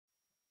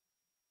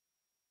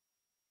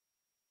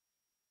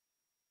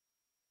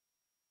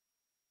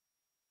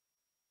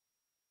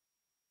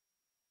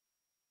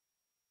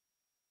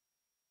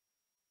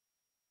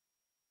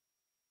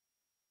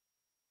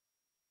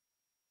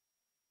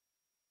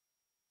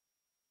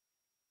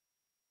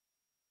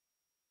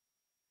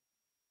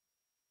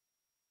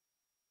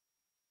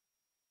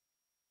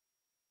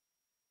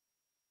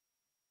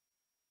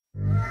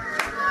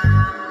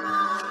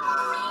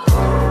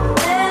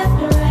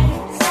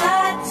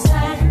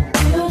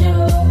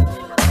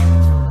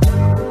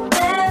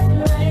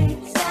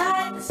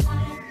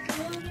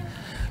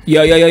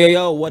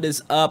Yo, what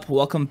is up?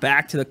 Welcome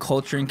back to the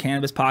Culture and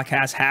Cannabis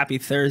Podcast. Happy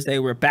Thursday.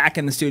 We're back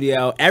in the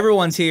studio.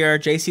 Everyone's here.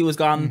 JC was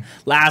gone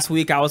last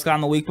week. I was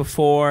gone the week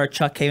before.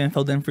 Chuck came and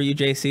filled in for you,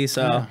 JC.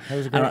 So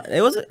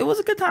it was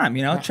a good time,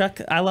 you know.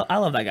 Chuck, I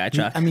love that guy,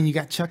 Chuck. I mean, you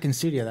got Chuck in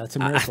studio. That's a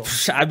miracle.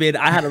 I mean,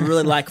 I had to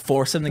really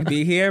force him to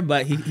be here,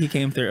 but he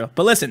came through.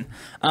 But listen,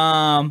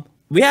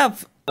 we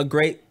have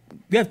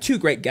two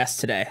great guests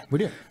today. We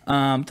do.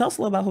 Tell us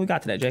a little about who we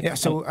got today, Jake. Yeah,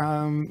 so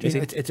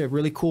it's a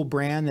really cool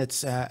brand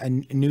that's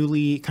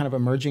newly kind of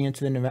emerging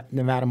into the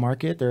Nevada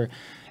market.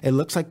 It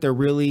looks like they're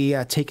really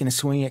taking a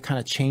swing at kind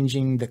of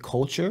changing the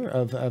culture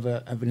of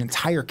an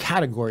entire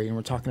category, and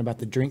we're talking about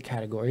the drink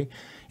category,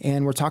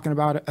 and we're talking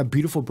about a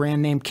beautiful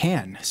brand named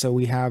Cann. So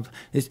we have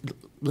this,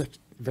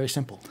 very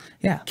simple.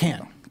 Yeah,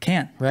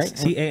 Cann, right?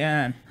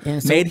 C-A-N.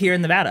 So made here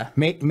in Nevada.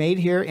 Made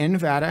here in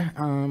Nevada,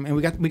 and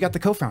we got the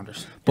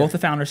co-founders. Both the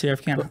founders here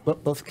of Cann.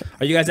 Both.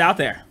 Are you guys out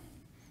there?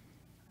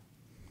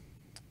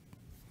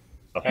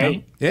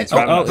 Hey. Yeah.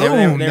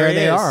 There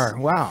they are.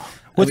 Wow.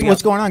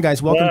 What's going on,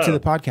 guys? Welcome to the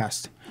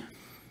podcast.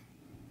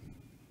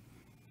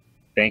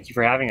 Thank you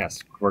for having us.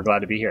 We're glad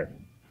to be here.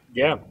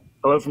 Yeah.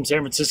 Hello from San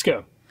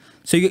Francisco.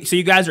 So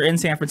you guys are in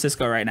San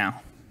Francisco right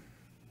now,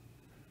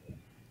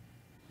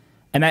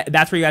 and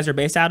that's where you guys are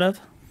based out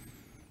of?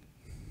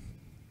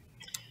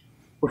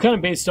 We're kind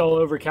of based all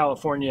over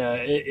California.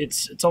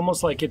 It's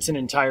almost like it's an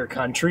entire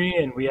country,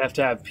 and we have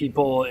to have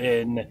people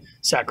in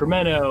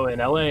Sacramento and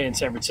LA and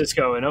San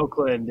Francisco and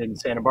Oakland and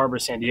Santa Barbara,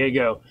 San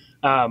Diego.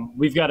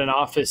 We've got an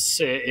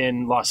office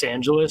in Los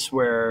Angeles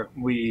where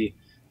we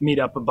meet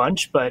up a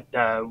bunch, but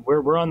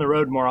we're on the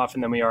road more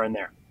often than we are in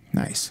there.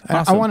 Nice.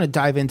 Awesome. I want to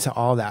dive into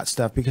all that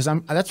stuff because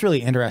that's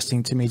really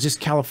interesting to me, just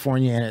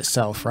California in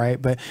itself,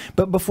 right? But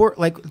before,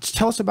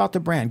 tell us about the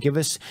brand. Give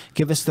us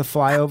the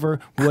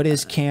flyover. What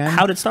is Cann?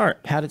 How'd it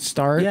start?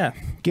 Yeah.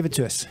 Give it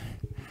to us.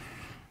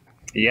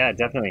 Yeah,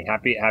 definitely.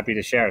 Happy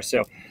to share.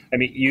 So, I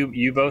mean,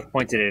 you both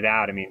pointed it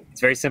out. I mean, it's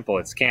very simple.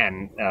 It's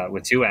Cann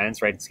with two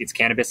N's, right? It's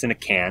cannabis in a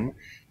can.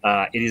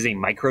 It is a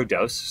micro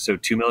dose, so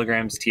 2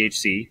 milligrams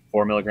THC,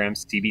 4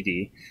 milligrams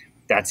CBD.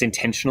 That's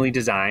intentionally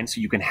designed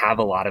so you can have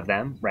a lot of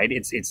them, right?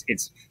 It's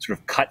sort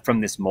of cut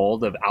from this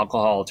mold of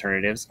alcohol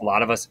alternatives. A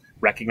lot of us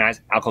recognize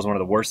alcohol is one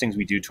of the worst things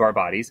we do to our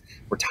bodies.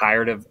 We're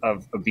tired of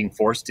being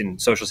forced in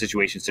social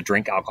situations to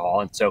drink alcohol.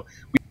 And so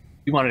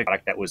we wanted a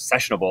product that was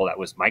sessionable, that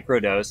was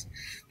microdose,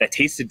 that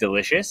tasted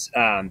delicious,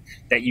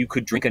 that you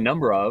could drink a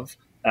number of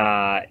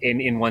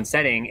in one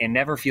setting and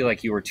never feel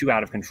like you were too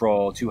out of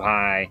control, too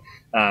high,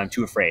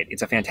 too afraid.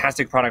 It's a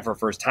fantastic product for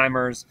first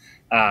timers,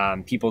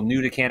 people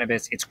new to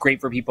cannabis. It's great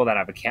for people that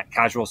have a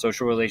casual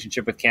social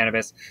relationship with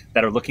cannabis,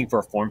 that are looking for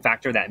a form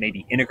factor that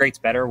maybe integrates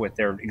better with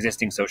their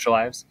existing social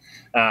lives.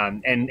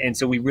 And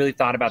so we really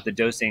thought about the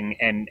dosing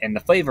and the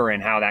flavor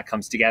and how that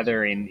comes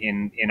together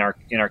in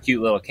our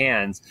cute little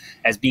cans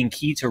as being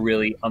key to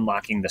really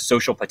unlocking the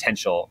social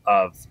potential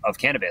of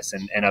cannabis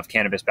and of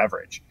cannabis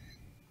beverage.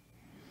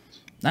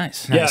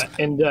 Nice. Yeah,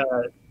 and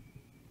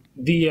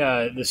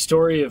the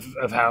story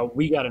of how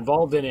we got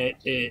involved in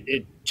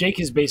it, Jake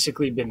has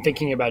basically been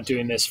thinking about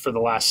doing this for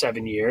the last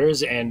 7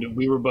 years, and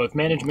we were both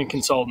management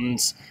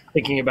consultants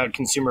thinking about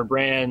consumer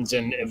brands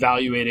and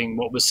evaluating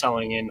what was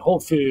selling in Whole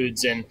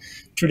Foods and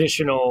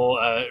traditional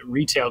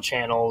retail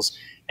channels.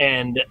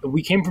 And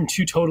we came from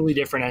two totally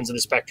different ends of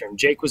the spectrum.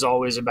 Jake was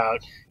always about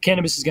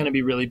cannabis is going to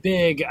be really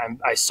big.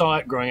 I saw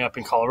it growing up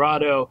in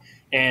Colorado.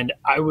 And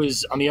I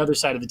was on the other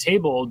side of the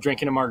table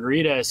drinking a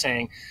margarita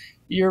saying,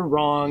 you're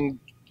wrong.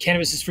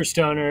 Cannabis is for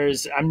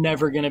stoners. I'm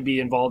never going to be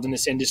involved in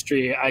this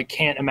industry. I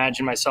can't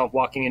imagine myself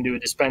walking into a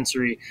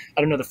dispensary.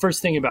 I don't know the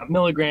first thing about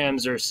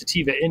milligrams or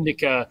sativa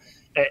indica.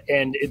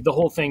 And the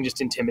whole thing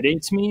just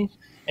intimidates me.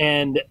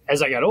 And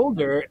as I got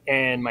older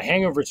and my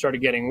hangover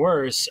started getting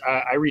worse,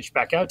 I reached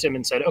back out to him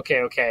and said,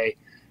 okay,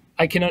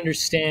 I can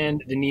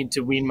understand the need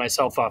to wean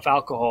myself off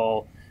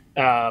alcohol.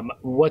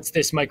 What's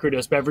this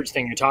microdose beverage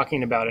thing you're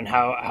talking about, and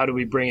how do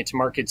we bring it to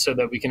market so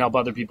that we can help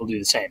other people do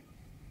the same?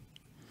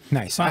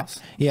 Nice.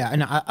 Yeah,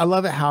 and I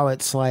love it how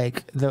it's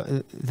like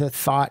the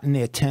thought and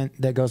the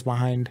intent that goes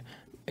behind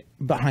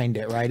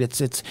it, right?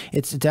 It's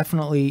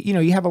definitely,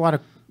 you have a lot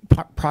of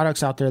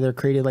products out there that are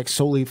created like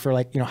solely for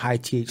high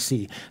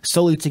THC,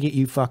 solely to get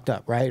you fucked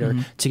up, right? Or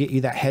to get you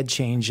that head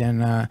change.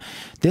 And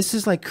this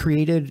is like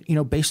created,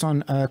 based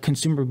on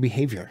consumer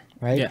behavior,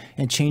 right? Yeah.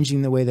 And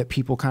changing the way that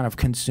people kind of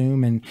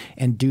consume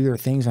and do their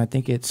things. And I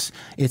think it's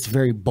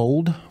very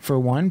bold for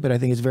one, but I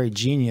think it's very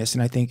genius.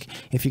 And I think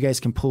if you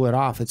guys can pull it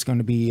off, it's going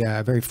to be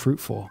very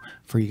fruitful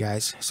for you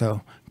guys.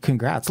 So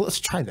congrats. Let's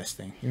try this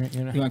thing. You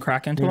want to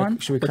crack into one?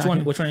 Which one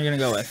are you going to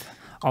go with?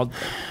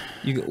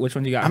 Which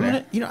one do you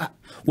got?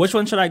 Which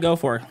one should I go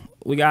for?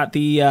 We got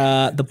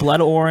the blood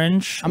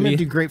orange. I'm gonna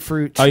do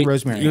grapefruit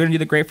rosemary. You're gonna do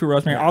the grapefruit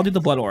rosemary. I'll do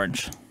the blood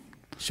orange.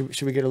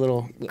 Should we get a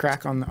little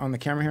crack on the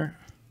camera here?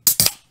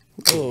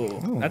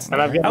 Oh, that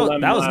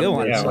was a good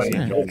one.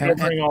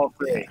 Yeah, all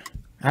three.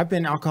 I've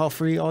been alcohol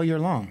free all year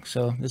long,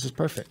 so this is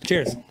perfect.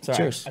 Cheers. Sorry,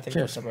 Cheers. I think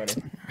Cheers. we're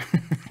separated.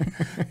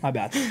 My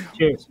bad.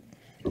 Cheers.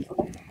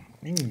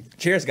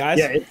 Cheers, guys.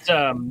 Yeah, it's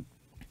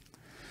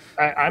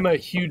I'm a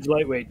huge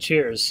lightweight.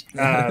 Cheers.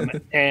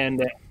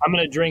 And I'm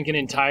going to drink an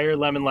entire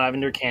lemon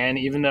lavender can,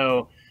 even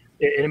though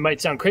it might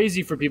sound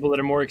crazy for people that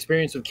are more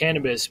experienced with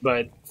cannabis,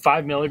 but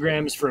 5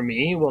 milligrams for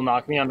me will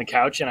knock me on the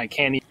couch, and I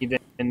can't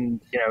even,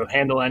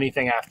 handle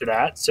anything after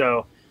that.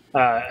 So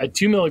a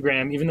 2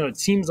 milligram, even though it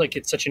seems like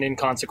it's such an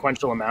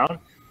inconsequential amount,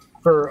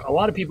 for a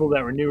lot of people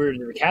that were newer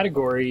to the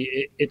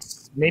category,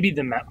 it's maybe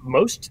the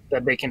most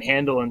that they can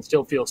handle and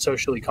still feel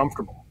socially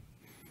comfortable.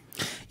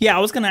 Yeah, I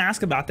was going to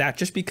ask about that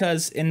just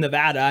because in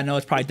Nevada, I know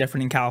it's probably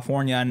different in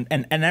California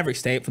and every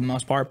state for the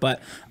most part,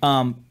 but,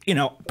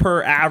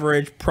 per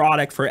average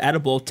product for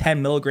edible,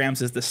 10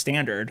 milligrams is the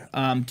standard.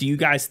 Do you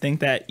guys think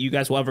that you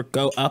guys will ever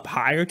go up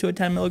higher to a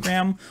 10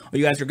 milligram, or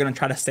you guys are going to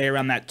try to stay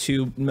around that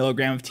 2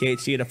 milligram of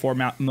THC to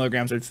 4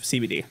 milligrams of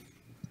CBD?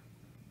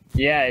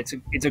 Yeah,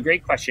 it's a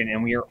great question,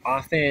 and we are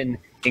often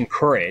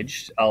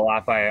encouraged a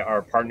lot by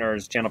our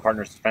partners, channel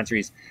partners,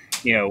 dispensaries.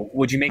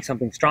 Would you make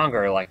something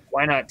stronger? Like,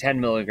 why not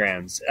 10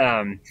 milligrams?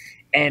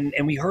 And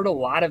we heard a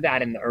lot of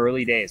that in the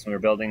early days when we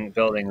were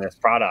building this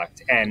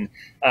product. And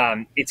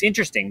it's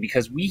interesting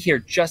because we hear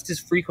just as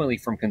frequently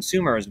from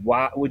consumers,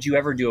 why would you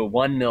ever do a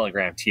 1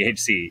 milligram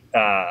THC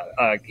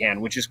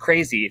can, which is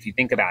crazy if you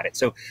think about it.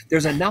 So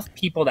there's enough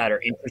people that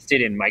are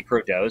interested in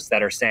microdose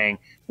that are saying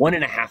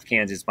 1.5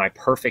 cans is my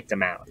perfect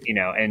amount,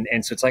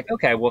 and so it's like,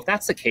 okay, well, if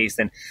that's the case,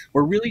 then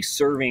we're really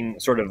serving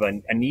sort of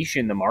a niche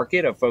in the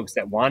market of folks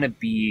that want to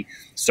be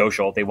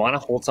social. They want to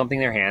hold something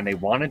in their hand. They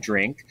want to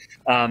drink,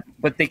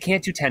 but they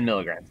can't do 10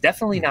 milligrams.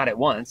 Definitely not at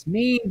once.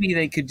 Maybe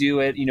they could do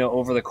it,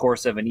 over the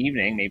course of an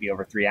evening, maybe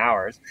over 3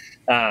 hours.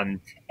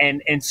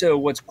 And so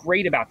what's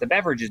great about the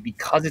beverage is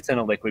because it's in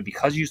a liquid,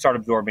 because you start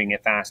absorbing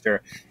it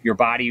faster, your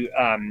body,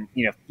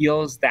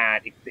 feels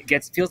that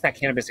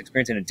cannabis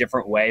experience in a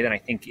different way than I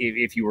think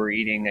if you were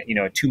eating,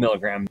 a 2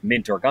 milligram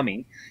mint or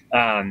gummy.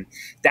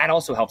 That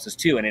also helps us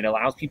too. And it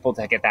allows people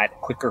to get that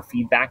quicker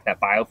feedback, that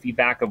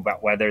biofeedback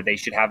about whether they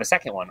should have a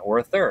second one or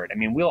a third. I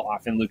mean, we'll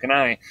often, Luke and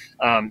I,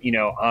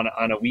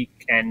 on a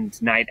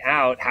weekend night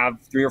out,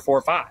 have 3 or 4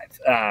 or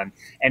 5.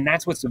 And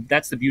that's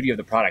the beauty of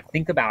the product.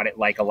 Think about it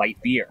like a light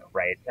beer,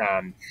 right?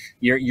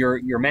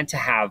 You're meant to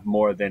have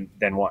more than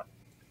one.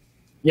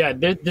 Yeah,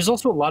 there's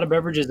also a lot of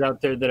beverages out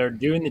there that are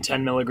doing the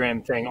 10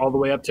 milligram thing all the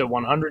way up to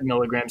 100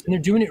 milligrams, and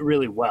they're doing it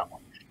really well.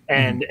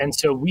 And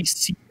so we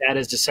see that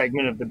as a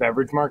segment of the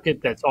beverage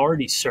market that's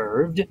already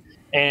served.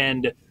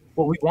 And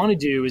what we want to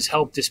do is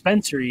help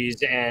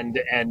dispensaries and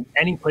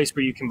any place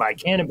where you can buy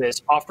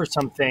cannabis offer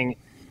something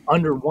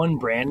under one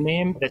brand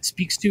name that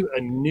speaks to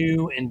a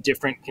new and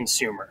different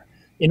consumer.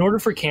 In order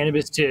for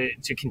cannabis to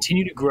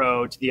continue to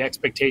grow to the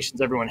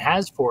expectations everyone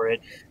has for it,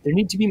 there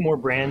need to be more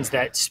brands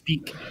that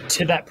speak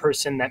to that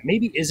person that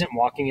maybe isn't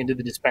walking into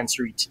the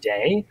dispensary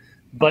today,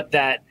 but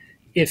that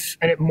if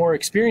a more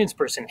experienced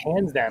person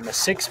hands them a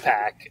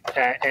 6-pack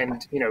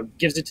and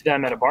gives it to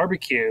them at a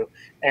barbecue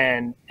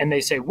and they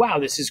say, wow,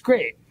 this is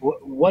great.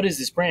 What is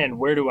this brand?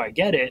 Where do I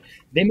get it?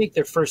 They make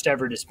their first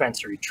ever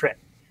dispensary trip.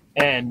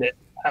 And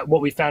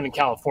what we found in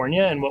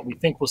California and what we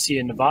think we'll see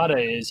in Nevada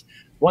is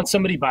once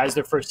somebody buys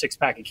their first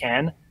 6-pack a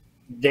can,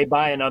 they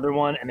buy another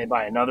one and they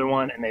buy another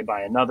one and they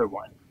buy another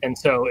one. And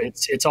so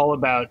it's all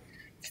about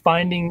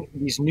finding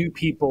these new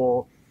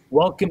people,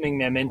 welcoming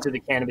them into the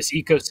cannabis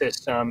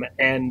ecosystem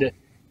and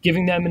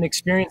giving them an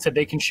experience that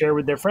they can share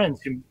with their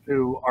friends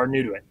who are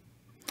new to it.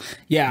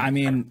 Yeah, I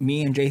mean,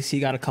 me and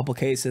JC got a couple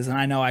cases, and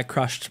I know I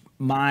crushed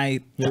my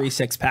 3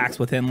 6-packs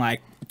within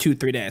like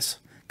 2-3 days.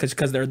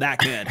 Because they're that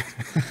good.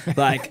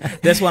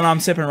 Like this one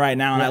I'm sipping right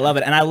now, and I love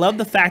it. And I love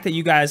the fact that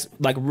you guys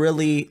like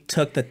really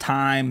took the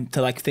time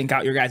to like think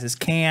out your guys'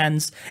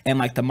 cans and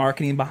like the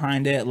marketing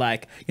behind it.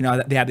 Like,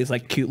 they have these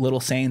like cute little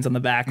sayings on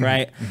the back,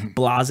 right?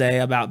 Blase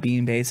about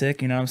being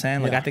basic, you know what I'm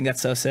saying? Like I think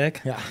that's so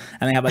sick. Yeah.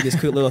 And they have like these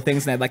cute little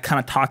things, and they like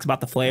kind of talks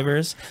about the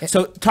flavors.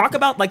 So talk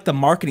about like the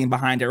marketing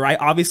behind it, right?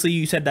 Obviously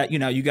you said that,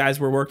 you guys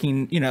were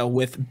working,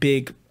 with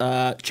big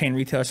chain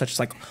retailers such as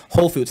like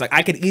Whole Foods. Like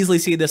I could easily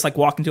see this like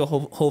walk into a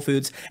Whole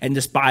Foods and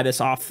just buy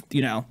this off,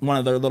 one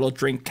of their little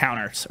drink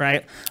counters,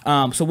 right?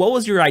 So what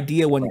was your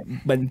idea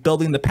when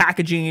building the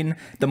packaging,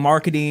 the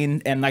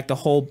marketing, and like the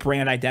whole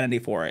brand identity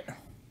for it?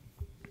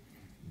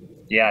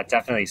 Yeah,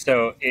 definitely.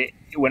 So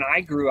when I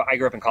grew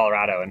up in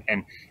Colorado,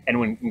 and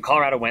when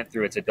Colorado went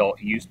through its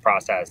adult use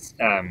process,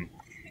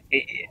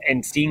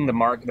 and seeing the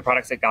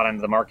products that got onto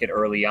the market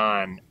early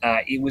on,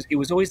 it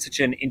was always such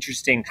an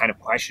interesting kind of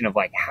question of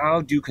like, how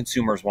do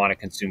consumers want to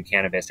consume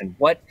cannabis, and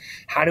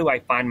how do I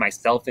find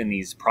myself in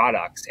these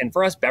products? And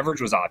for us, beverage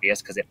was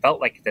obvious because it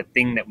felt like the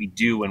thing that we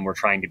do when we're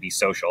trying to be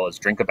social is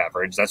drink a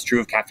beverage. That's true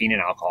of caffeine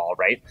and alcohol,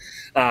 right?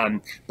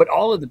 But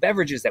all of the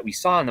beverages that we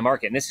saw in the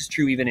market, and this is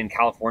true even in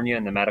California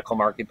in the medical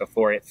market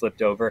before it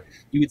flipped over,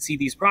 you would see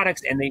these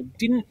products and they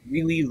didn't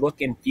really look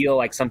and feel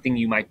like something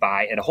you might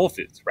buy at a Whole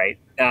Foods, right?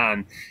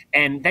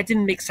 And that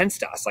didn't make sense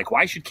to us. Like,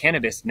 why should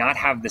cannabis not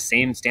have the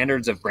same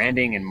standards of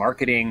branding and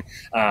marketing?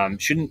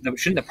 Shouldn't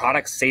the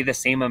products say the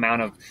same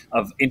amount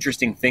of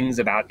interesting things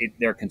about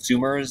their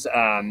consumers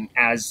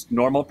as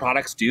normal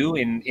products do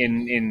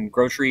in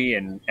grocery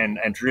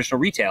and traditional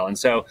retail? And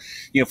so,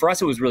 for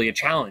us, it was really a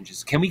challenge.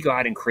 Is, can we go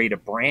out and create a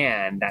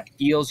brand that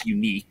feels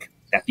unique,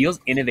 that feels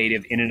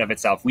innovative in and of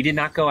itself? We did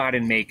not go out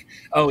and make,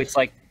 it's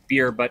like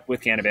beer but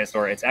with cannabis,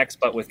 or it's X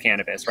but with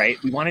cannabis, right?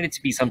 We wanted it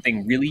to be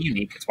something really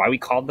unique. It's why we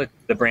called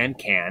the brand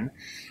Can.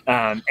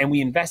 And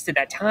we invested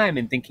that time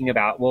in thinking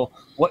about,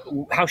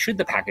 how should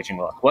the packaging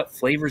look? What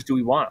flavors do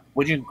we want?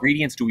 Which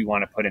ingredients do we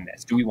want to put in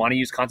this? Do we want to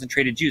use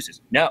concentrated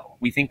juices? No,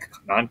 we think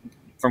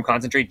from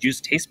concentrated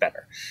juice tastes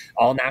better.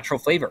 All natural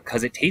flavor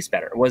because it tastes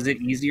better. Was it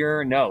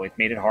easier? No, it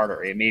made it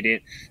harder. It made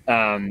it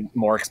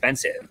more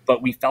expensive.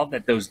 But we felt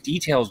that those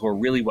details were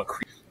really what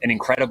created an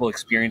incredible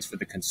experience for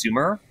the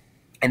consumer.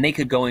 And they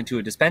could go into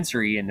a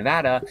dispensary in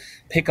Nevada,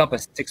 pick up a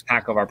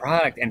 6-pack of our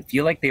product and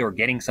feel like they were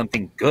getting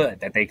something good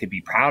that they could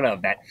be proud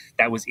of,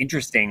 that was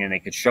interesting, and they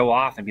could show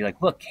off and be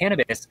like, look,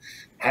 cannabis,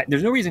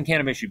 there's no reason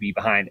cannabis should be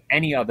behind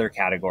any other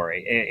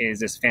category. It is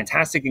this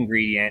fantastic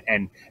ingredient,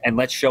 and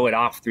let's show it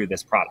off through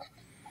this product.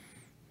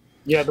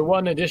 Yeah, the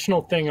one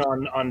additional thing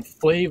on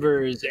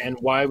flavors and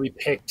why we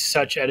picked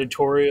such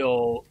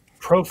editorial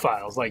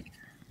profiles, like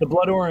the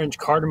blood orange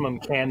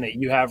cardamom can that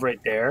you have right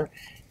there,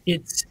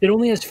 it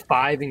only has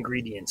 5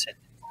 ingredients in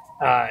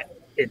it.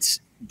 It's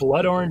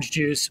blood orange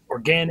juice,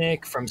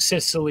 organic, from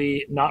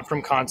Sicily, not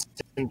from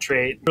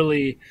concentrate.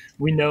 Really,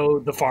 we know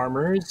the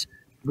farmers.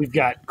 We've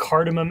got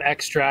cardamom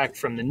extract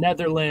from the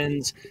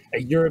Netherlands,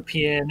 a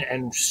European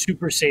and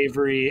super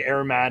savory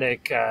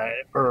aromatic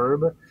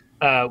herb.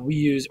 We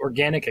use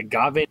organic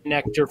agave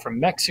nectar from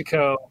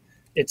Mexico.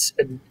 It's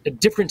a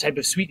different type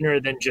of sweetener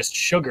than just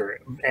sugar,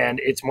 and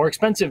it's more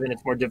expensive and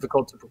it's more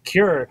difficult to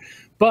procure,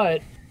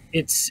 but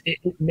it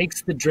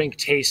makes the drink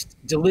taste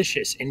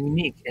delicious and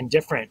unique and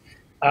different.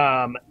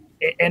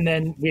 And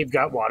then we've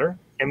got water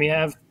and we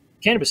have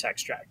cannabis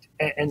extract.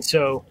 And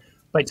so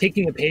by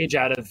taking a page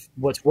out of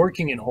what's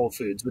working in Whole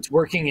Foods, what's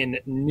working in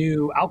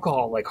new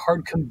alcohol like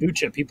hard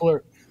kombucha, people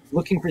are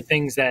looking for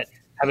things that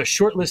have a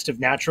short list of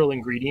natural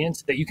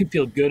ingredients that you can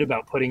feel good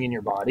about putting in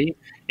your body.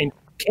 And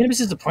cannabis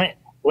is a plant.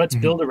 Let's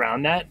build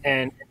around that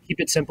and keep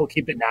it simple,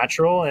 keep it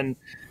natural, and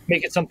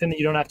make it something that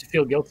you don't have to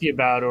feel guilty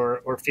about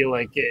or feel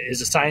like it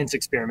is a science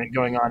experiment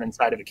going on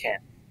inside of a can.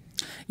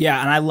 Yeah,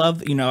 and I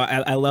love,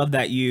 I love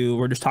that you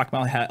were just talking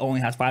about how it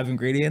only has 5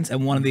 ingredients,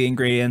 and one of the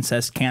ingredients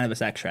says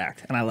cannabis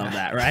extract, and I love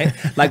that, right?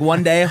 Like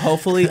one day,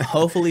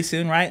 hopefully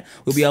soon, right,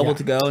 we'll be able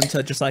to go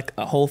into just like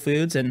a Whole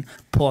Foods and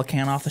pull a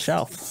can off the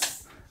shelf.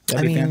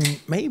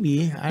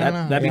 Maybe. I don't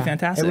know. That'd be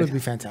fantastic. It would be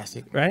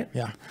fantastic, right?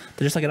 Yeah.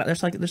 There's like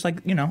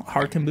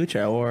hard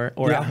kombucha or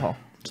alcohol.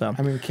 So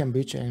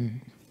kombucha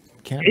and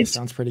cannabis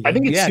sounds pretty good. I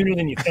think it's sooner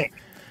than you think.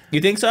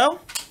 You think so?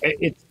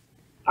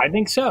 I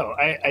think so.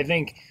 I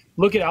think,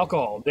 look at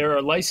alcohol. There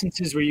are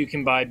licenses where you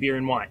can buy beer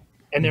and wine,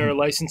 and there are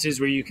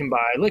licenses where you can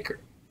buy liquor.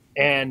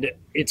 And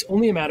it's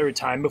only a matter of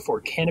time before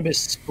cannabis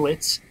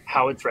splits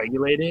how it's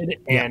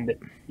regulated, and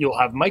you'll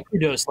have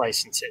microdose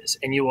licenses,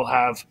 and you will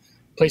have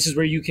places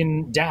where you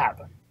can dab.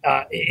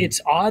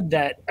 It's odd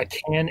that a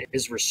can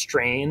is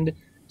restrained.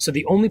 So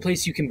the only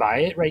place you can buy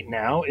it right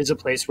now is a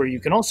place where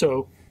you can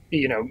also,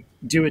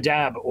 do a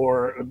dab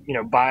or,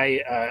 buy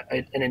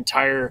an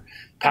entire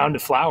pound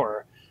of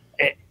flour.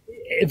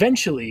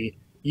 Eventually,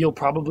 you'll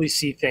probably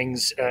see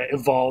things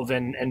evolve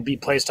and be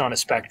placed on a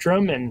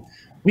spectrum. And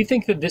we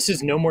think that this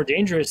is no more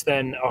dangerous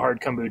than a hard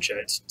kombucha.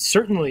 It's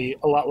certainly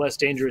a lot less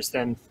dangerous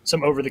than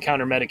some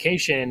over-the-counter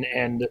medication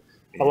and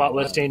a lot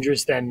less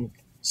dangerous than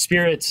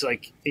spirits.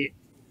 Like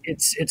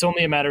it's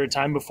only a matter of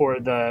time before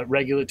the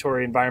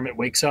regulatory environment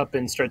wakes up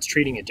and starts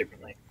treating it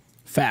differently.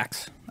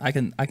 Facts. I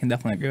can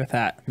definitely agree with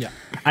that. Yeah.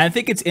 I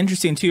think it's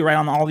interesting too, right?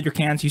 On all of your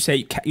cans, you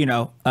say,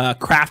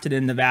 crafted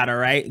in Nevada,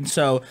 right? And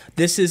so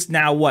this is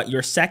now what,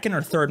 your second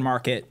or third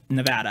market in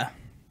Nevada?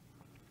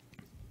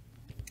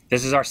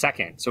 This is our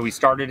second. So we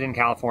started in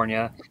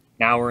California.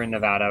 Now we're in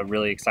Nevada.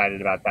 Really excited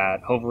about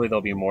that. Hopefully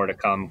there'll be more to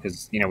come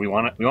because we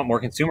want more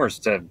consumers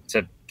to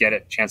get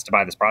a chance to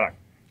buy this product.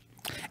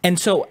 And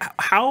so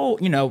how,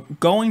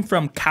 going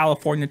from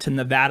California to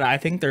Nevada, I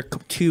think they're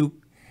two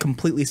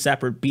completely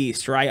separate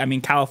beasts, right? I mean,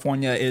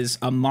 California is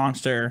a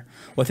monster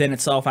within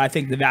itself. I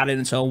think Nevada in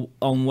its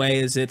own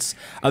ways, it's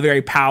a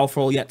very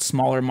powerful yet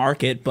smaller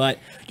market. But,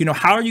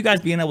 how are you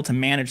guys being able to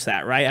manage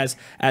that, right?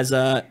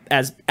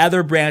 As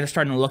other brands are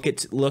starting to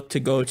look to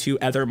go to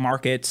other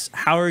markets,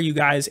 how are you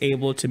guys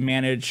able to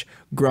manage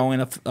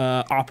growing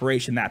a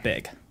operation that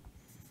big?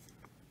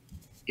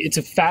 It's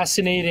a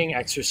fascinating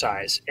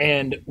exercise.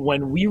 And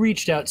when we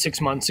reached out 6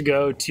 months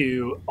ago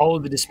to all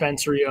of the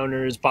dispensary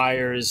owners,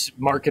 buyers,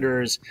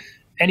 marketers,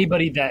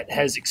 anybody that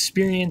has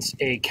experienced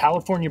a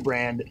California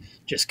brand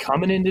just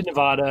coming into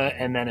Nevada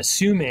and then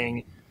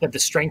assuming that the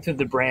strength of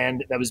the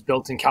brand that was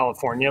built in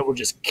California will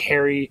just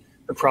carry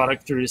the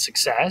product through to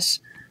success,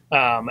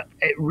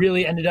 it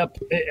really ended up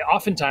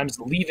oftentimes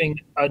leaving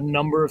a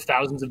number of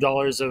thousands of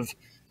dollars of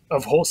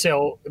of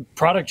wholesale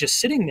product just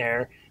sitting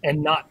there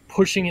and not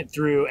pushing it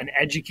through and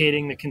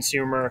educating the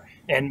consumer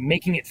and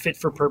making it fit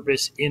for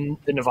purpose in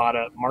the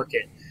Nevada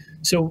market.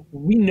 So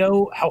we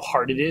know how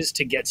hard it is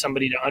to get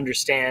somebody to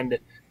understand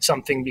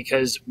something,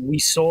 because we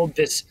sold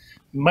this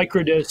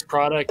microdose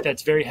product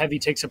that's very heavy,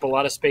 takes up a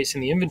lot of space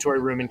in the inventory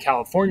room in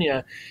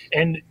California.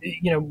 And,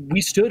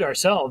 we stood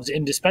ourselves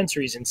in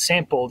dispensaries and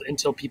sampled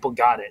until people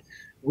got it.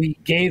 We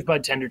gave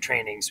bud tender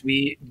trainings.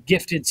 We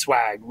gifted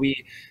swag.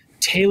 We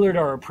tailored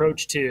our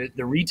approach to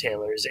the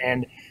retailers.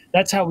 And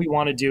that's how we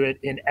want to do it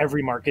in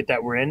every market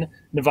that we're in.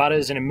 Nevada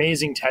is an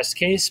amazing test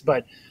case,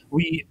 but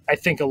I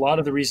think a lot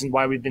of the reason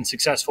why we've been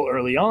successful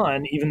early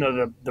on, even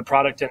though the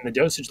product and the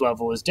dosage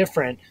level is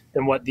different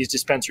than what these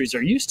dispensaries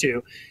are used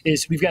to,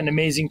 is we've got an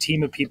amazing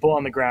team of people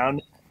on the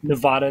ground,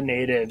 Nevada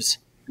natives,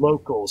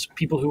 locals,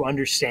 people who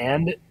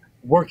understand,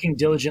 working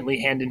diligently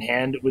hand in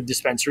hand with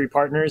dispensary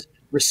partners,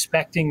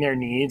 respecting their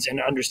needs and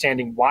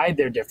understanding why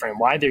they're different,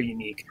 why they're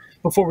unique,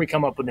 before we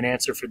come up with an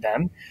answer for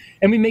them.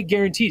 And we make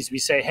guarantees. We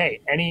say,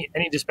 hey, any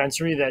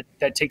dispensary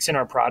that takes in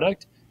our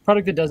product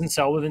that doesn't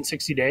sell within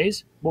 60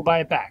 days, we'll buy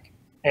it back.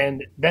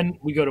 And then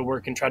we go to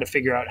work and try to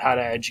figure out how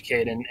to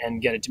educate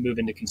and get it to move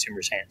into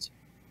consumers' hands.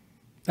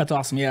 That's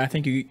awesome. Yeah, I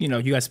think you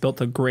guys built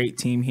a great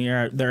team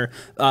here.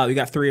 We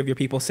got 3 of your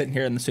people sitting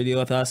here in the studio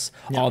with us.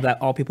 Yeah.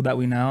 All people that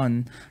we know,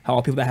 and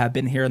all people that have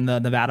been here in the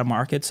Nevada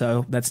market.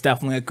 So that's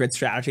definitely a good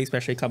strategy,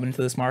 especially coming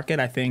into this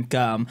market. I think,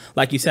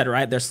 like you said,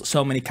 right, there's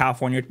so many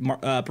California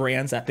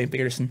brands that they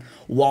just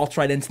waltz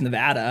right into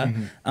Nevada,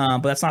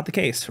 but that's not the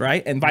case,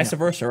 right? And vice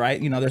versa,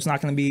 right? You're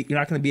not going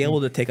to be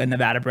able to take a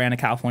Nevada brand in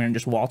California and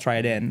just waltz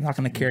right in. It's not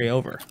going to carry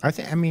over. At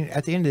the end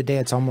of the day,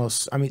 it's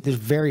almost. There's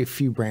very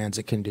few brands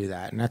that can do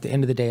that, and at the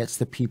end of the day, it's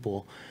the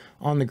people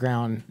on the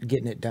ground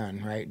getting it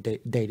done, right,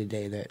 day to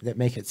day, that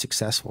make it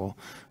successful.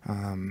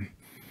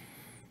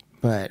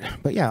 But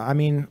yeah,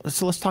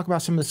 so let's talk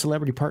about some of the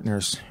celebrity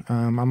partners.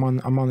 I'm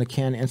on the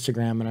Can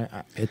Instagram, and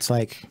it's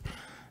like,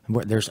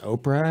 there's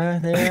Oprah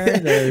there.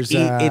 There's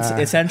it's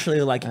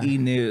essentially like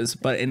E-News,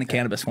 but in the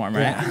cannabis form,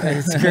 right? Yeah,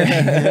 it's great.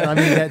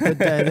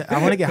 I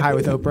want to get high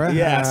with Oprah.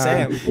 Yeah,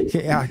 same.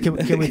 Yeah,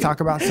 can we talk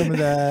about some of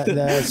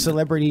the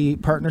celebrity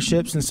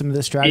partnerships and some of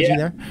the strategy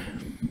there?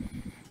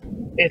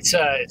 It's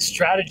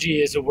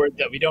strategy is a word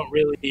that we don't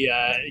really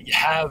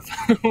have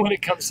when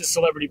it comes to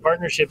celebrity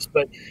partnerships,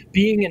 but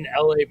being an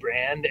LA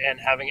brand and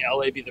having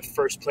LA be the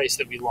first place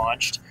that we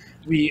launched,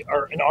 we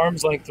are an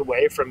arm's length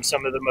away from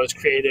some of the most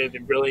creative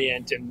and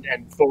brilliant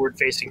and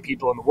forward-facing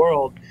people in the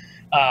world.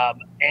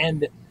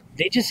 And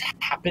they just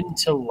happen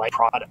to like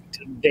product.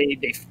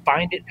 They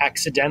find it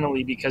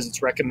accidentally because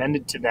it's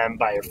recommended to them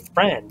by a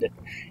friend.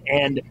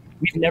 And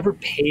we've never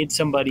paid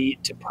somebody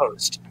to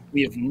post.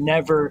 We have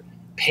never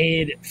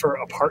paid for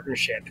a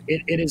partnership.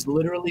 It has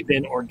literally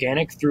been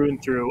organic through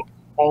and through,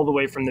 all the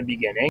way from the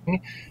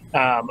beginning.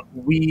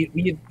 We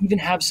even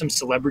have some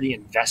celebrity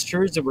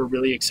investors that we're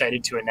really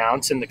excited to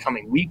announce in the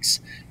coming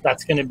weeks.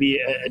 That's going to be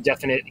a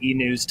definite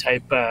E-News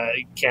type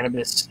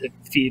cannabis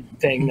feed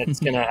thing that's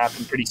going to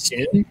happen pretty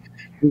soon.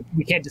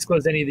 We can't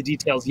disclose any of the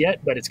details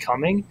yet, but it's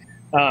coming.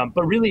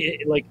 But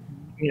really,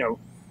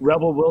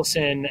 Rebel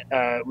Wilson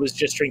was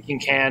just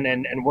drinking Can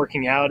and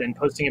working out and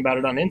posting about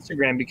it on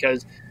Instagram,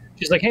 because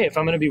she's like, hey, if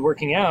I'm going to be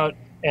working out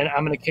and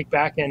I'm going to kick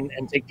back and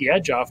take the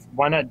edge off,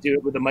 why not do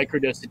it with a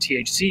microdose of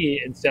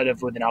THC instead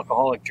of with an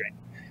alcoholic drink?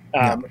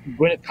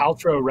 Gwyneth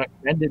Paltrow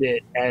recommended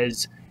it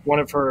as one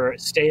of her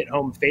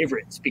stay-at-home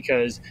favorites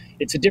because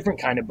it's a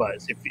different kind of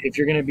buzz. If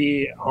you're going to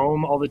be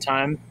home all the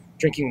time,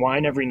 drinking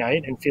wine every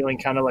night and feeling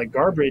kind of like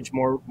garbage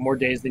more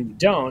days than you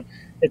don't,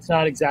 it's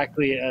not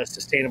exactly a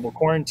sustainable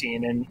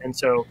quarantine. And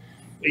so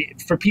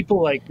for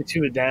people like the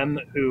two of them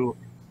who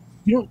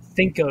you don't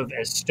think of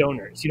as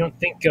stoners, you don't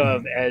think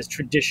of as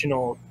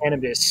traditional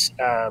cannabis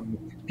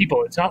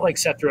people. It's not like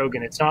Seth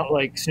Rogen. It's not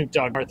like Snoop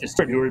Dogg, Martha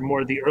Stewart, who are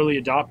more the early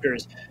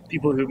adopters,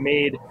 people who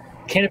made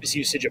cannabis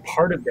usage a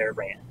part of their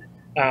brand.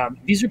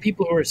 These are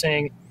people who are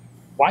saying,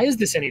 why is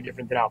this any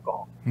different than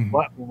alcohol?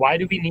 Why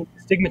do we need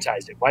to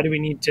stigmatize it? Why do we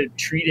need to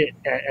treat it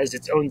as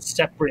its own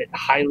separate,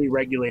 highly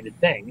regulated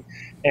thing?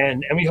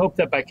 And we hope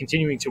that by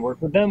continuing to work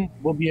with them,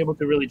 we'll be able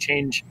to really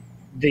change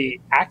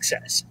the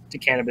access to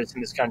cannabis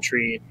in this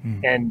country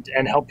and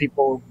help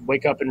people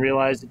wake up and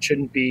realize it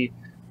shouldn't be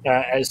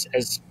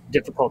as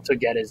difficult to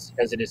get as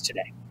it is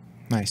today.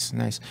 Nice.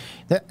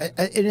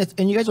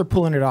 And you guys are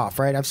pulling it off,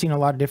 right? I've seen a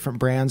lot of different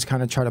brands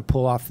kind of try to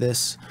pull off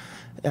this,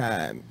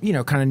 kind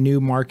of new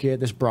market,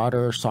 this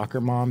broader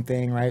soccer mom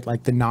thing, right?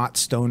 Like the not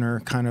stoner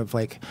kind of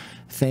like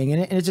thing.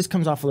 And it just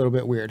comes off a little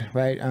bit weird,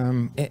 right?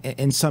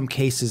 In some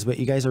cases, but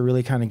you guys are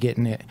really kind of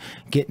getting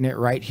it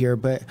right here.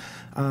 But,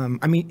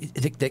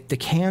 the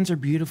cans are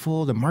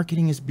beautiful. The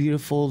marketing is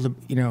beautiful.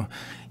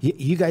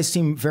 You guys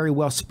seem very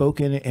well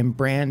spoken and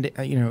brand,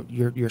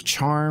 you're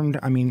charmed.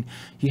 I mean,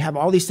 you have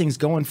all these things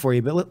going for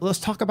you, but let's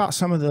talk about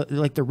some of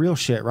the real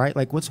shit, right?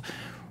 Like let's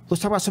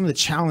talk about some of the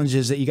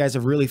challenges that you guys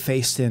have really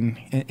faced in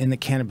the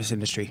cannabis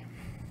industry.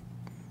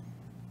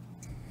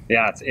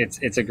 Yeah,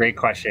 it's a great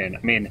question.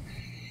 I mean,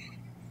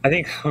 I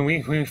think when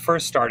we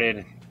first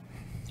started,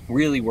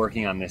 really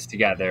working on this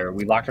together.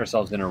 We locked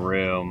ourselves in a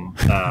room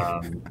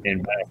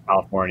in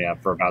California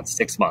for about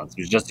 6 months.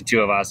 It was just the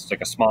two of us. It was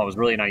like a small, it was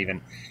really not even,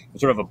 it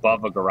was sort of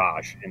above a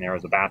garage, and there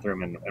was a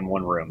bathroom and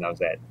one room. That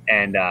was it.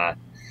 And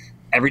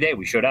every day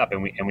we showed up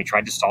and we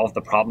tried to solve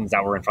the problems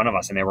that were in front of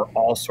us, and there were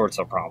all sorts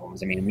of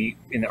problems. I mean, we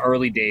in the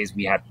early days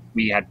we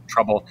had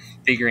trouble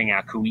figuring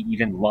out, could we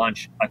even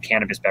launch a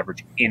cannabis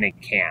beverage in a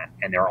can?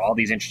 And there are all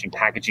these interesting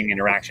packaging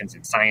interactions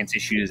and science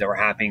issues that were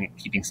happening,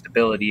 keeping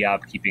stability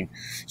up, keeping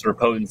sort of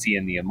potency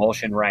and the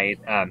emulsion right.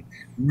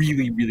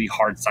 Really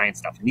hard science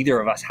stuff. Neither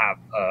of us have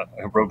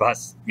a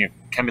robust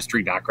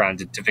chemistry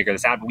background to figure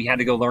this out, but we had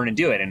to go learn and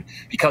do it. And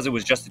because it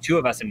was just the two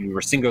of us and we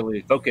were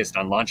singularly focused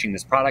on launching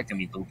this product and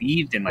we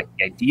believed in like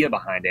the idea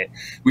behind it,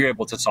 we were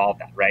able to solve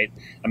that, right?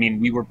 I mean,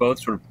 we were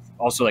both sort of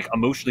also like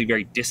emotionally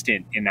very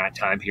distant in that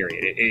time period.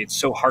 It's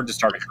so hard to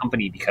start a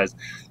company because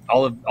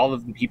all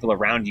of the people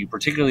around you,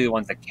 particularly the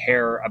ones that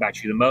care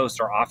about you the most,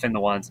 are often the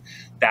ones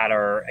that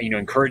are,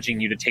 encouraging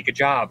you to take a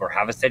job or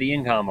have a steady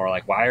income, or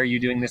like, why are you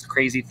doing this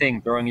crazy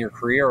thing, throwing your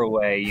career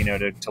away,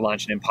 to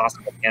launch an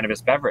impossible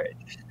cannabis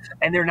beverage?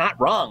 And they're not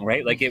wrong,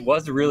 right? Like, it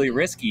was really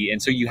risky.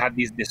 And so you have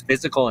this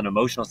physical and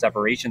emotional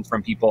separations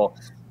from people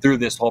through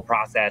this whole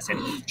process,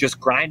 and just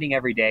grinding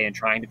every day and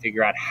trying to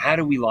figure out, how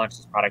do we launch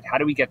this product? How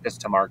do we get this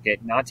to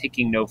market? Not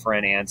taking no for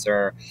an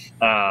answer.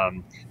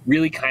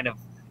 Really kind of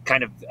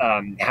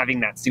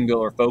having that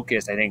singular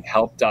focus, I think,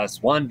 helped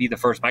us, one, be the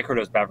first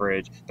microdose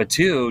beverage, but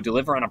two,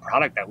 deliver on a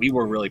product that we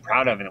were really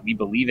proud of and that we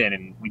believe in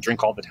and we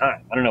drink all the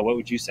time. I don't know. What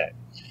would you say?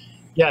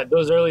 Yeah,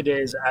 those early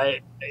days,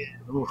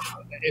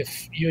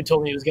 if you had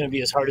told me it was going to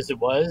be as hard as it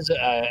was,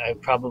 I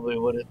probably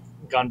would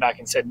have gone back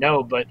and said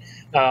no. But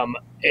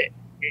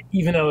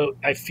even though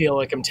I feel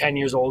like I'm 10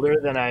 years older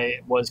than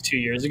I was 2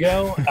 years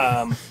ago,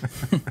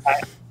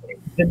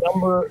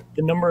 the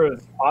number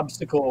of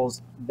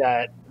obstacles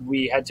that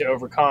we had to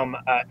overcome,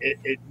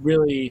 it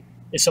really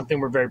is something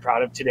we're very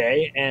proud of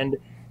today. And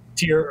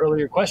to your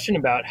earlier question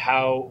about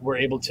how we're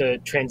able to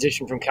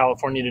transition from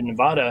California to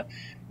Nevada,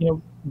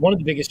 one of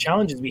the biggest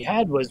challenges we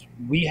had was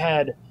we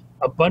had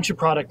a bunch of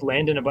product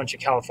land in a bunch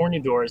of California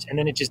doors, and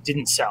then it just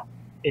didn't sell.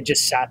 It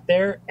just sat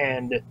there,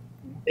 and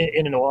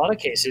in a lot of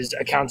cases,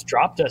 accounts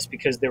dropped us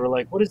because they were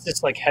like, what is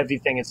this like heavy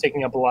thing? It's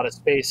taking up a lot of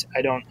space.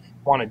 I don't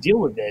want to deal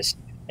with this.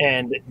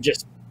 And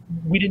just,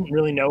 we didn't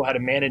really know how to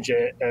manage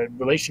a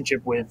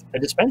relationship with a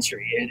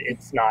dispensary.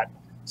 It's not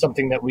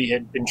something that we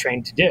had been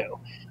trained to do.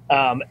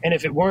 And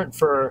if it weren't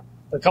for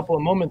a couple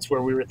of moments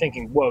where we were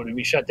thinking, whoa, did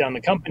we shut down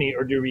the company,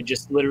 or do we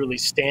just literally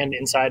stand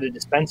inside a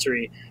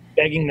dispensary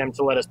begging them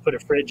to let us put a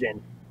fridge in,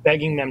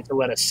 begging them to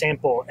let us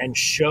sample and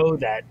show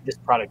that this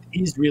product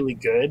is really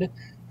good,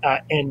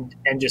 and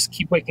just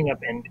keep waking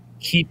up and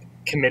keep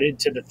committed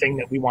to the thing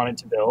that we wanted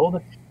to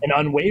build, and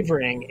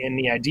unwavering in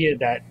the idea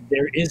that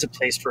there is a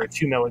place for a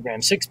 2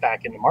 milligram six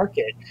pack in the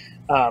market.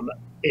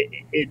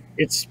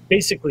 It's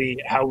basically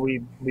how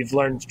we've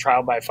learned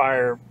trial by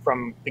fire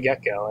from the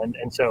get-go.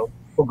 And so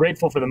we're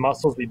grateful for the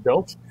muscles we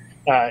built.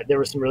 There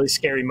were some really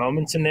scary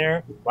moments in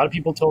there. A lot of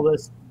people told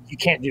us, you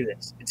can't do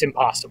this. It's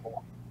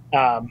impossible.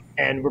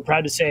 And we're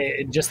proud to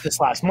say, just this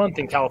last month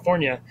in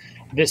California,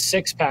 this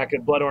six pack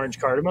of Blood Orange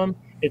Cardamom,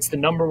 it's the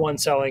 #1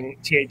 selling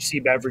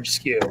THC beverage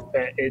SKU.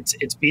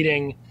 It's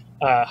beating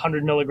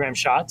 100 milligram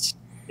shots.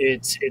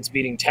 It's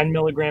beating 10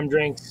 milligram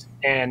drinks.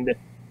 And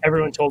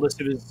everyone told us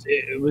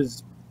it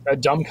was a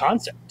dumb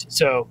concept.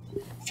 So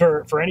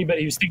for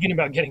anybody who's thinking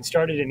about getting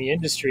started in the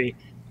industry,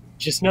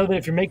 just know that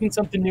if you're making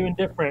something new and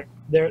different,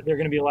 there are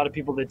going to be a lot of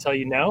people that tell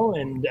you no,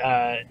 and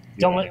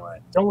don't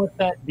let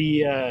that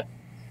be a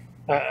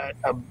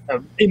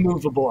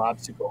immovable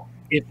obstacle.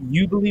 If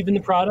you believe in the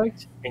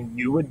product and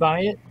you would buy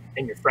it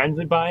and your friends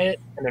would buy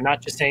it, and they're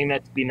not just saying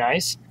that to be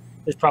nice,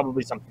 there's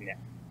probably something there.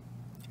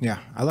 Yeah,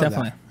 I love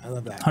Definitely. that. I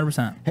love that.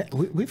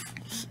 100%. We've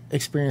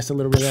experienced a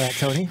little bit of that,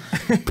 Tony.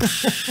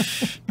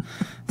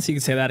 So you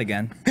can say that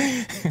again.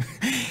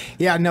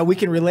 Yeah, no, we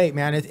can relate,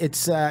 man.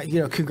 It's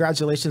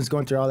congratulations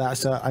going through all that.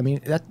 So I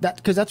mean, that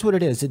because that's what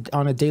it is.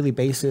 On a daily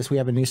basis, we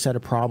have a new set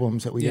of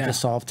problems that we get to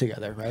solve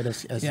together, right?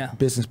 As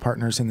business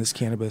partners in this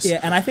cannabis. Yeah,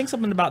 and I think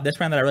something about this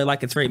brand that I really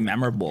like, it's very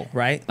memorable,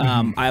 right?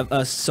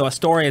 So a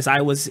story is,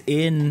 I was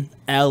in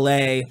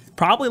LA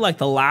probably like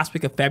the last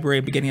week of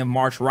February, beginning of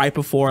March, right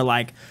before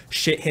like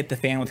shit hit the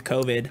fan with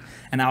COVID,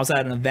 and I was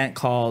at an event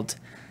called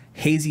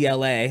Hazy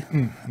LA.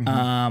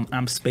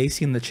 I'm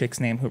spacing the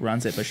chick's name who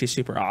runs it, but she's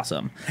super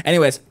awesome.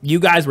 Anyways, you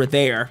guys were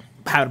there,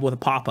 had with a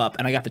pop-up,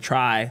 and I got to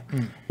try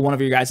one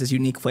of your guys'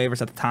 unique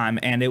flavors at the time,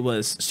 and it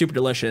was super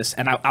delicious.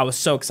 And I was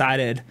so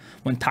excited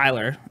when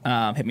Tyler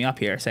hit me up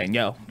here saying,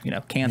 yo,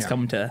 cans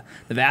coming to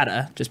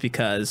Nevada, just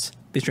because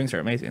these drinks are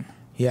amazing.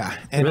 Yeah,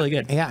 and really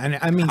good. Yeah, and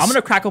I mean, I'm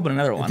gonna crack open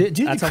another one.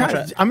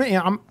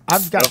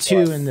 I've got two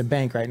in the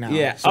bank right now.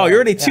 Yeah. So, you're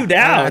already two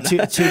down. Two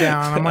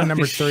down. I'm on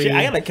number 3.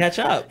 I gotta catch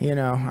up.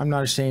 I'm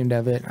not ashamed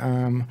of it.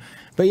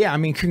 But yeah, I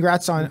mean,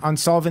 congrats on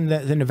solving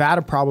the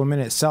Nevada problem in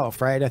itself,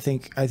 right? I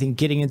think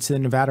getting into the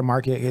Nevada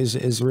market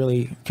is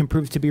really can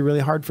prove to be really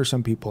hard for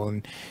some people,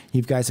 and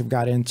you guys have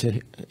got into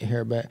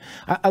here. But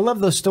I love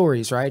those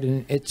stories, right?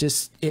 And it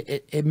just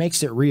it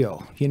makes it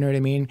real. You know what I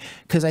mean?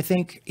 Because I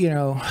think, you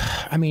know,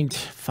 I mean,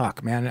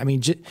 fuck, man. I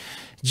mean,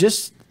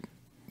 just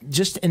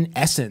in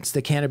essence,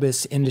 the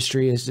cannabis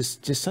industry is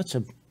just such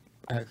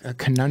a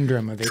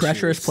conundrum of issues.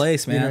 Treacherous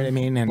place, man. You know what I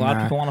mean? And a lot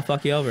of people want to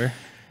fuck you over.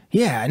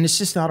 Yeah, and it's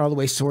just not all the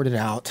way sorted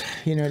out.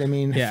 You know what I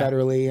mean? Yeah.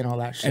 Federally and all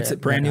that shit. It's a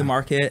brand new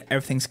market.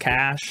 Everything's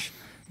cash.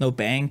 No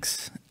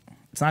banks.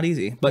 It's not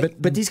easy.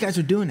 But these guys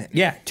are doing it.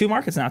 yeah, 2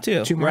 markets now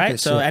too. 2 right?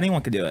 markets, So yeah.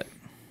 anyone could do it.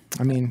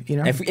 I mean, you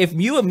know, If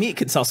you and me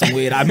could sell some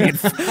weed, I mean,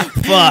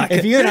 fuck.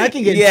 if you and I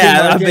can get yeah, 2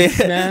 I markets,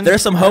 mean, man.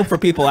 there's some hope for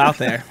people out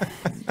there.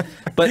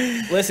 But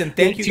listen,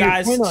 thank you To your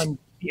guys. point on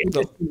the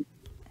industry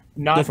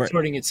not Go for it.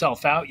 sorting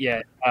itself out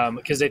yet,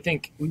 because I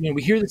think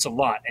we hear this a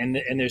lot, and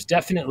there's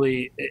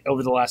definitely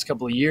over the last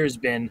couple of years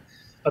been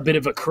a bit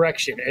of a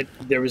correction.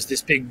 There was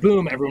this big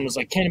boom. Everyone was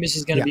like, cannabis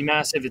is going to be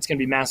massive. It's going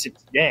to be massive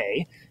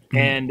today.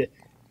 And,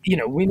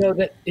 we know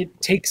that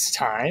it takes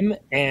time.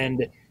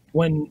 And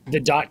when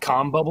the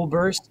 .com bubble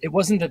burst, it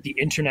wasn't that the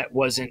internet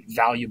wasn't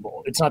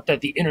valuable. It's not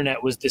that the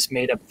internet was this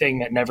made up thing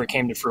that never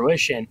came to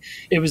fruition.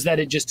 It was that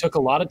it just took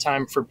a lot of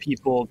time for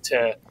people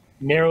to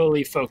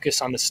narrowly focus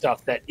on the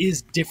stuff that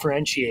is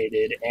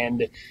differentiated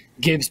and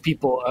gives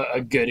people a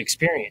good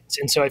experience.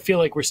 And so I feel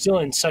like we're still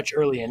in such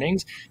early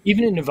innings.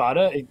 Even in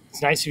Nevada,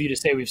 it's nice of you to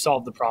say we've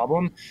solved the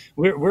problem.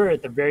 We're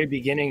at the very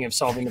beginning of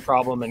solving the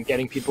problem and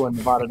getting people in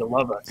Nevada to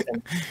love us.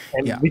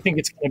 And we think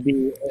it's going to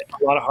be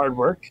a lot of hard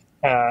work.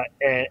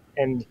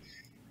 And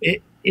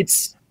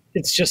it's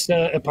just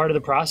a part of the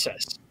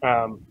process.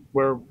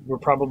 We're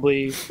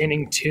probably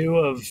inning 2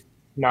 of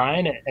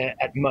 9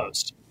 at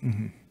most.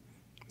 Mm-hmm.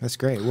 That's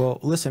great. Well,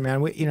 listen,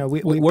 man, we're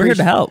here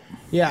to help.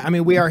 Yeah, I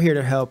mean, we are here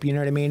to help. You know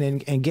what I mean?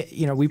 And get,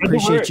 we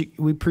appreciate you.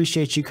 We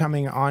appreciate you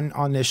coming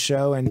on this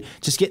show and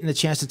just getting the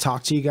chance to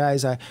talk to you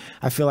guys. I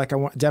feel like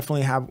I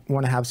definitely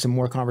want to have some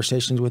more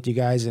conversations with you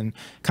guys and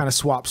kind of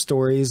swap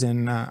stories.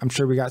 And I'm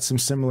sure we got some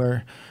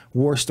similar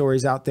war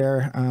stories out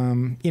there.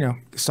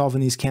 Solving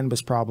these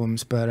cannabis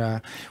problems.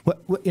 But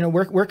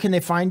where can they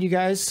find you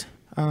guys?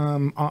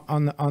 On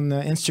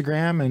the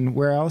Instagram and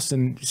where else?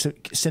 And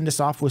send us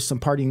off with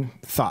some parting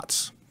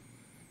thoughts.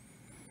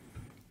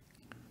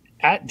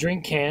 At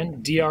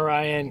DrinkCann,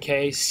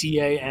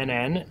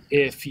 DrinkCann.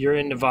 If you're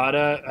in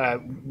Nevada,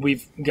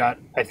 we've got,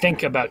 I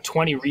think, about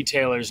 20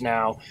 retailers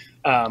now.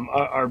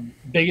 Our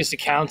biggest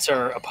accounts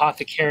are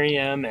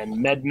Apothecarium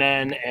and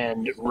MedMen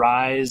and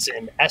Rise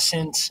and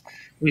Essence.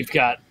 We've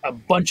got a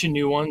bunch of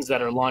new ones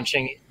that are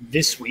launching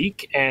this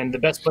week. And the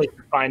best place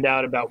to find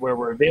out about where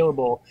we're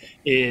available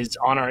is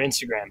on our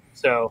Instagram.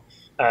 So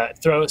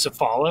throw us a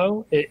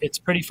follow. It's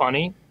pretty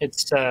funny.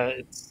 It's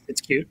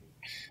cute.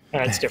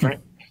 It's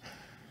different.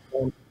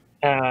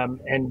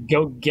 And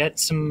go get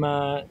some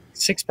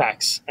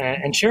 6-packs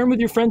and share them with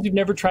your friends who've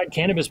never tried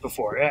cannabis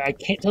before. I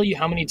can't tell you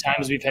how many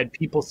times we've had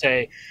people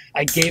say,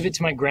 I gave it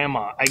to my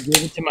grandma, I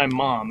gave it to my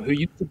mom, who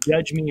used to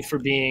judge me for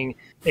being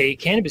a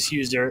cannabis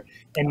user.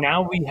 And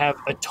now we have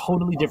a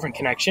totally different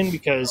connection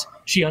because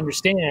she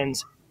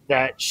understands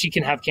that she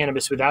can have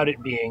cannabis without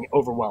it being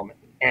overwhelming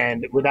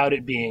and without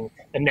it being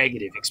a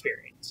negative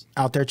experience.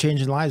 Out there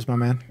changing lives, my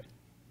man.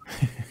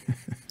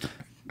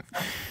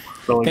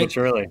 Slowly but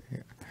surely.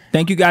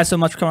 Thank you guys so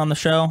much for coming on the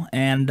show.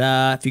 And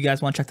if you guys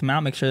want to check them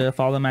out, make sure to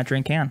follow them at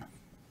DrinkCann.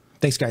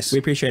 Thanks, guys. We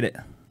appreciate it.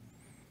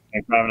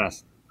 Thanks for having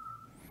us.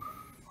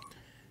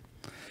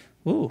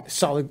 Ooh,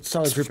 solid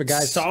group of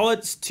guys.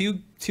 Solid,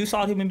 two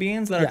solid human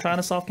beings that are trying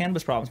to solve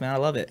cannabis problems, man. I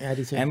love it. Yeah, I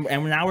do too. And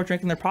now we're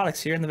drinking their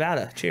products here in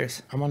Nevada.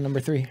 Cheers. I'm on number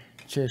 3.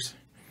 Cheers.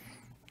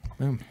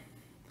 Boom.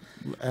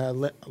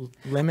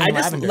 Lemon I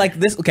just lavender. like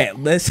this. Okay,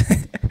 this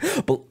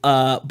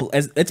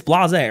it's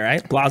blasé,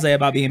 right? Blasé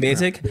about being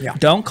basic. Yeah.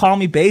 Don't call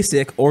me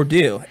basic or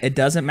do. It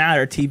doesn't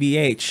matter.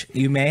 TBH.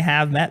 You may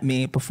have met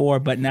me before,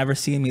 but never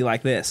seen me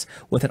like this.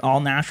 With an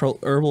all-natural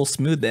herbal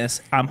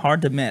smoothness, I'm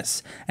hard to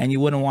miss, and you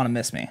wouldn't want to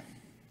miss me.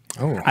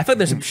 Oh, I feel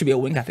like there should be a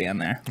wink at the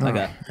end there.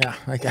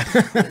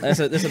 This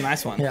is a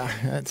nice one. Yeah,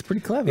 that's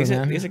pretty clever, These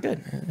man. are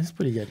good. It's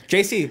pretty good.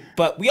 JC,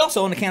 but we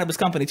also own a cannabis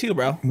company too,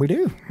 bro. We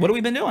do. What have we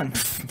been doing?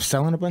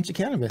 Selling a bunch of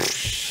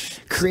cannabis,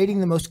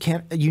 creating the most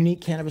unique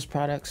cannabis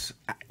products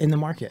in the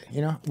market.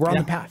 We're on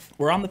the path.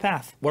 We're on the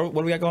path. What do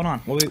we got going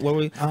on?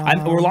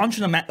 We're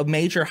launching a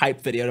major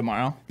hype video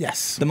tomorrow.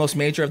 Yes. The most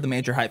major of the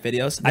major hype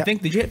videos. Yep. I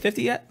think, did you hit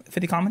 50 yet?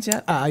 50 comments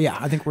yet? Yeah,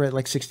 I think we're at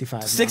like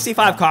 65.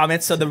 65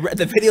 comments. So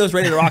the video is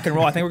ready to rock and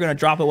roll. I think we're going to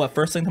drop it,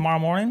 first thing tomorrow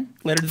morning?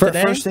 Later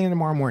today? First thing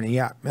tomorrow morning,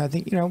 yeah. I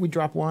think, we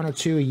drop 1 or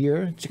 2 a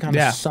year to kind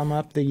of sum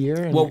up the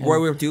year. And, where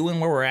we're doing,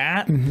 where we're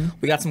at. Mm-hmm.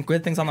 We got some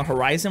good things on the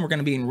horizon. We're going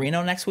to be in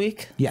Reno next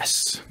week.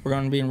 Yes. We're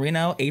going to be in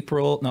Reno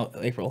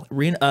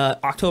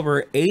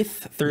October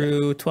 8th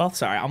through 12th.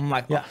 Sorry, I'm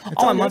like,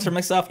 all my months are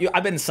mixed up.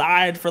 I've been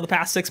inside for the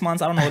past 6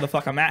 months. I don't know where the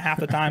fuck I'm at half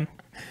the time.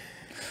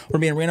 We're going to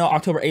be in Reno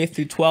October 8th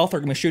through 12th. We're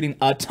going to be shooting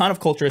a ton of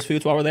Culturist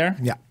foods while we're there.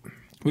 Yeah.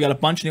 We got a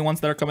bunch of new ones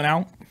that are coming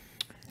out.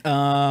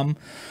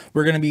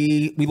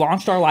 We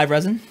launched our live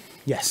resin.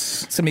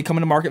 Yes. It's going to be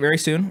coming to market very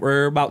soon.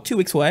 We're about 2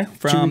 weeks away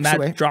from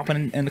that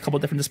dropping in a couple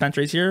of different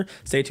dispensaries here.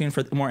 Stay tuned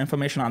for more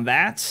information on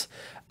that.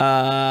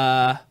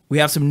 We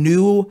have some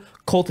new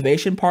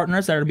cultivation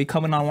partners that are going to be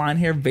coming online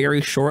here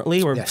very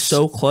shortly. We're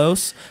so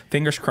close.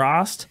 Fingers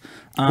crossed.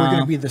 We're going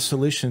to be the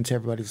solution to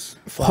everybody's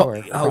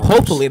flower.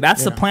 Hopefully,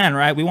 that's the plan,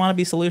 right? We want to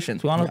be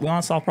solutions. We want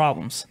to solve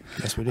problems.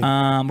 Yes, we do. We're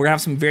going to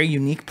have some very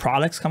unique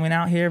products coming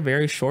out here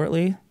very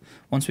shortly.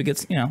 Once we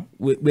get,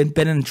 we've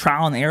been in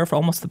trial and error for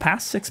almost the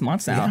past 6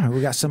 months now. Yeah,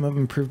 we got some of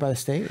them approved by the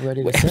state,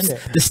 ready to send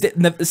it.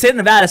 The state of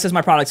Nevada says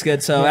my product's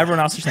good, so everyone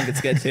else should think it's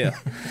good too.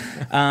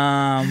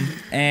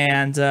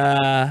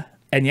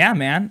 And yeah,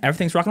 man,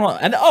 everything's rock and roll.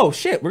 And oh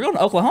shit, we're going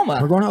to Oklahoma.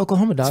 We're going to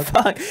Oklahoma, dog.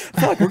 Fuck,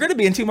 we're going to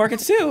be in 2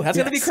 markets too. That's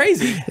going to be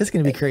crazy. It's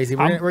going to be crazy.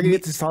 We're going to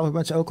get to solve a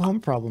bunch of Oklahoma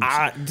problems.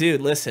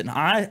 Dude, listen,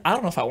 I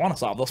don't know if I want to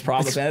solve those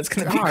problems, man. It's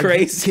going to be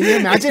crazy. Can you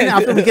imagine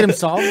after we get them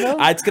solved, though?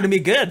 It's going to be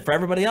good for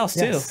everybody else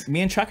too. Me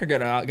and Chuck are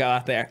going to go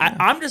out there.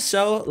 I'm just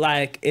so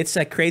it's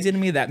crazy to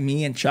me that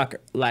me and Chuck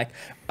like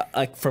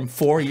from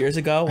 4 years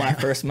ago when I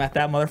first met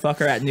that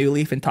motherfucker at New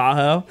Leaf in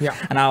Tahoe. Yeah.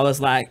 And I was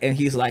like, and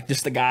he's like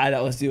just the guy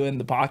that was doing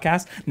the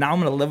podcast. Now I'm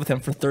going to live with him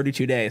for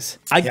 32 days.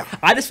 I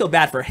just feel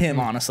bad for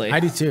him, honestly. I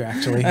do too,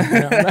 actually.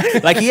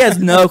 Like he has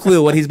no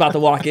clue what he's about to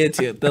walk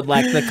into.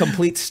 The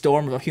complete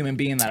storm of a human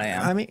being that I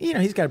am. I mean,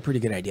 he's got a pretty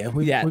good idea.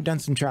 We've done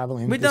some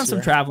traveling. We've done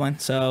some traveling.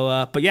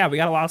 So, but yeah, we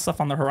got a lot of stuff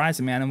on the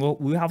horizon, man. And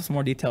we'll have some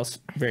more details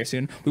very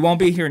soon. We won't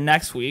be here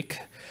next week.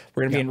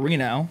 We're going to be in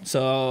Reno.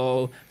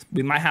 So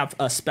we might have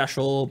a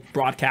special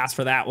broadcast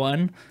for that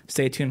one.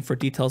 Stay tuned for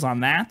details on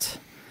that.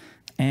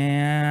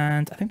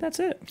 And I think that's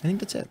it.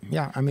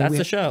 Yeah, I mean, that's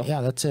the show. Yeah,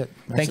 that's it.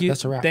 Thank you.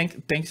 That's a wrap.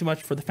 Thanks so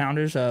much for the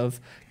founders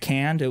of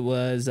Canned. It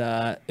was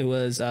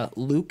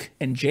Luke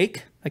and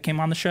Jake that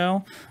came on the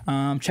show.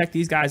 Check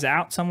these guys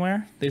out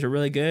somewhere. These are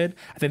really good.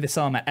 I think they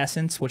sell them at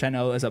Essence, which I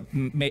know is a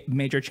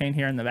major chain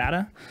here in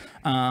Nevada.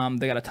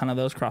 They got a ton of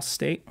those across the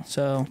state.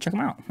 So check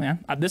them out,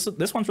 man.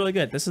 This one's really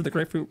good. This is the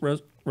grapefruit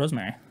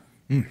rosemary.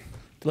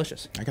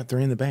 Delicious. I got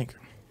 3 in the bank.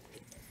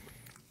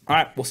 All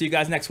right, we'll see you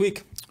guys next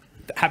week.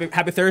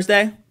 Happy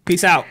Thursday.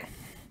 Peace out.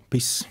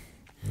 Peace.